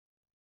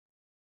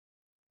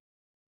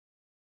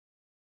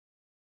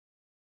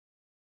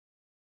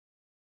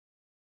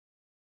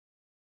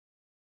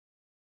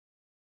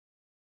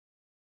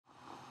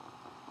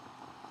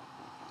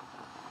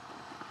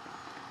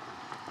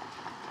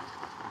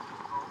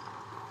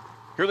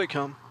Here they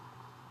come.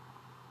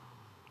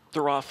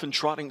 They're off and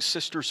trotting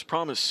Sister's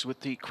Promise with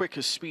the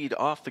quickest speed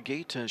off the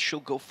gate as she'll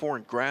go for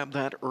and grab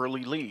that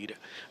early lead.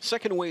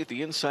 Second away at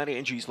the inside,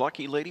 Angie's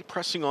Lucky Lady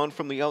pressing on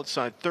from the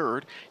outside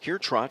third. Here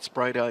trots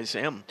Bright Eyes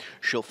M.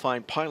 She'll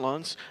find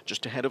Pylons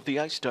just ahead of the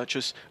Ice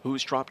Duchess,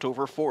 who's dropped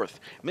over fourth.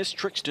 Miss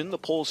Trixton, the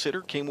pole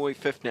sitter, came away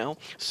fifth now.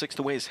 Sixth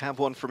away is Have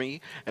One For Me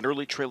and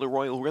early trailer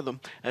Royal Rhythm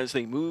as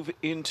they move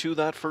into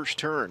that first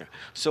turn.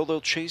 So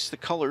they'll chase the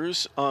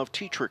colors of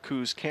Tetrick,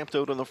 who's camped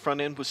out on the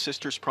front end with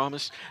Sister's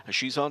Promise as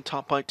she's on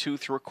top by 2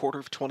 through a quarter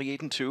of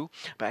 28 and 2.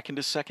 Back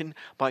into second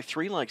by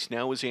 3 lengths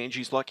now is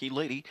Angie's Lucky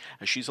Lady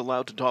as she's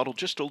allowed to dawdle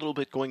just a little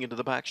bit going into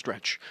the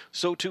backstretch.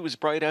 So too is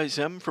Bright Eyes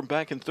M from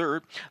back in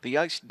third. The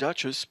Ice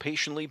Duchess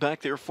patiently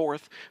back there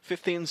fourth.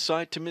 Fifth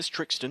inside to Miss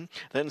Trixton.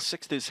 Then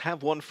sixth is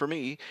Have One For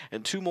Me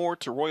and 2 more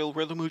to Royal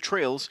Rhythm, who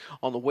trails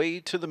on the way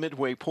to the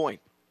midway point.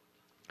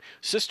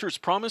 Sister's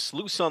Promise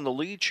loose on the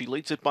lead. She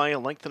leads it by a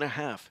length and a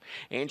half.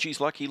 Angie's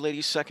Lucky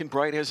Lady second.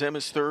 Bright as M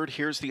is third.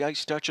 Here's the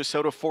Ice Duchess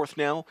out of fourth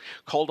now.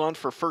 Called on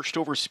for first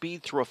over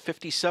speed through a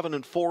 57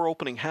 and 4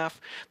 opening half.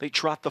 They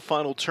trot the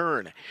final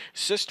turn.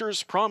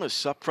 Sister's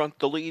Promise up front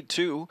the lead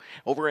too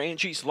over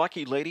Angie's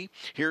Lucky Lady.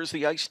 Here's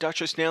the Ice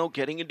Duchess now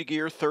getting into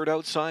gear. Third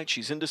outside.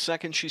 She's into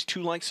second. She's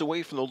 2 lengths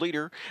away from the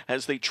leader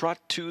as they trot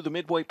to the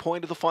midway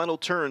point of the final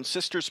turn.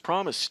 Sister's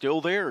Promise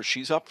still there.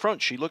 She's up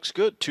front. She looks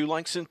good. 2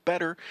 lengths in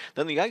better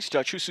than the Ice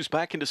Duchess, who's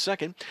back into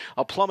second.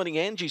 A plummeting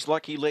Angie's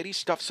Lucky Lady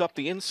stuffs up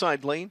the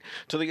inside lane.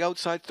 To the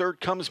outside third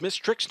comes Miss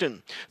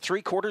Trixton.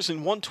 3/4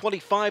 in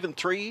 1:25 and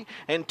 3.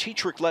 And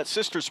Tetrick let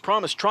Sister's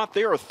Promise trot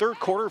there a third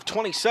quarter of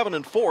 27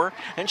 and 4.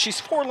 And she's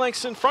 4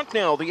 lengths in front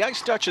now. The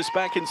Ice Duchess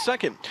back in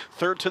second.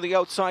 Third to the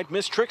outside,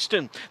 Miss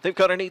Trixton. They've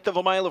got an 1/8 of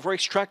a mile of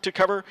racetrack to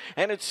cover.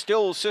 And it's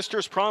still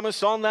Sister's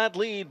Promise on that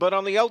lead. But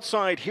on the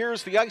outside,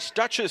 here's the Ice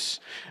Duchess.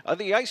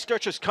 The Ice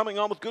Duchess coming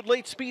on with good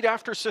late speed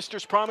after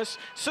Sister's Promise.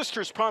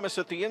 Sister's Promise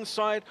at the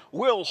inside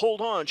will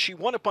hold on. She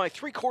won it by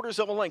 3/4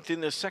 of a length in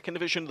the second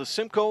division of the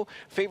Simcoe.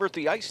 Favorite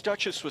the Ice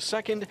Duchess was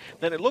second.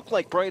 Then it looked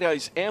like Bright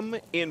Eyes M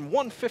in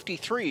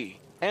 1:53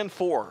 and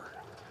 4.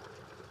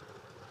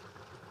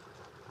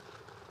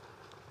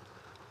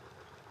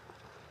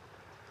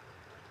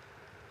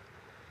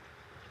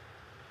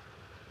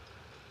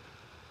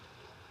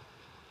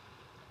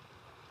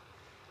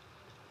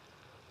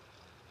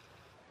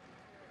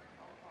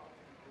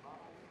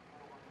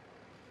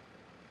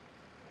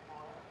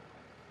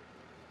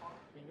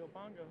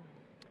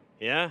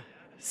 Yeah,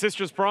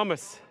 Sister's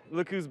Promise.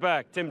 Look who's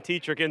back. Tim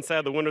Tetrick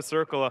inside the winner's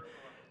circle.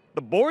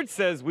 The board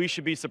says we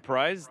should be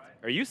surprised.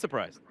 Are you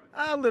surprised?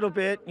 A little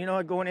bit. You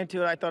know, going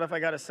into it, I thought if I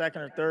got a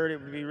second or third, it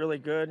would be really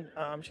good.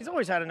 She's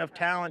always had enough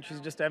talent.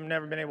 She's just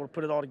never been able to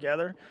put it all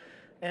together.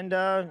 And,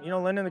 you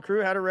know, Linda and the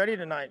crew had her ready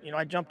tonight. You know,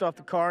 I jumped off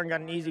the car and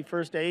got an easy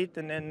first 8th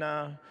and then,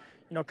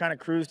 you know, kind of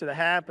cruised to the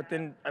half. But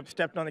then I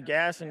stepped on the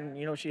gas and,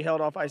 you know, she held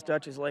off Ice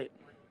Duchess late.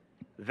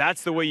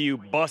 That's the way you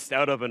bust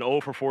out of an 0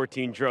 for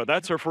 14 drought.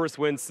 That's her first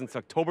win since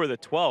October the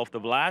 12th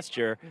of last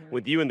year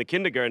with you in the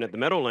kindergarten at the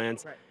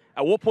Meadowlands. Right.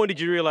 At what point did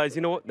you realize,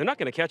 you know what, they're not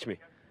going to catch me?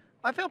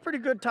 I felt pretty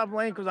good top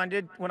lane because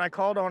when I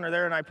called on her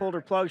there and I pulled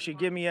her plug, she'd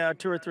give me a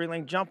 2 or 3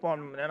 lane jump on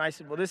them. And I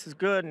said, well, this is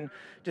good, and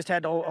just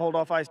had to hold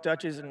off Ice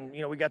Duchess, and,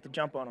 you know, we got the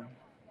jump on them.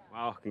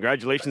 Wow,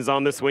 congratulations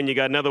on this win. You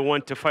got another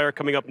one to fire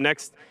coming up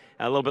next.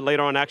 A little bit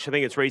later on, actually, I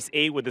think it's race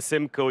 8 with the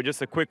Simcoe.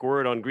 Just a quick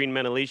word on Green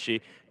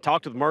Menalishi.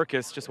 Talked with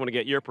Marcus. Just want to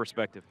get your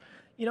perspective.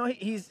 You know,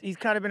 he's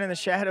kind of been in the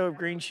shadow of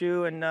Green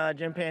Shoe and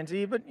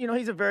Chimpanzee, but, you know,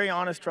 he's a very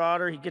honest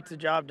trotter. He gets the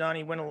job done.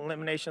 He won an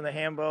elimination of the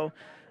Hambo.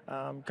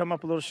 Come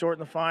up a little short in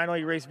the final.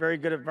 He raced very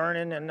good at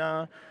Vernon,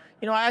 and,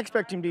 you know, I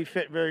expect him to be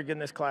fit very good in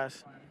this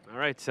class. All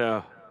right,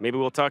 maybe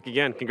we'll talk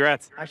again.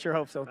 Congrats. I sure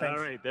hope so. Thanks.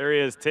 All right, there he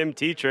is, Tim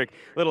Tetrick.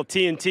 Little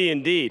TNT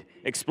indeed.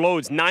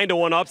 Explodes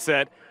 9-1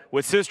 upset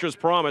with Sister's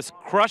Promise.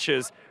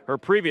 Crushes her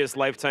previous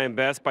lifetime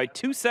best by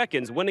 2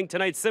 seconds, winning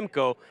tonight's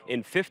Simcoe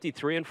in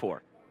 53 and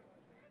 4.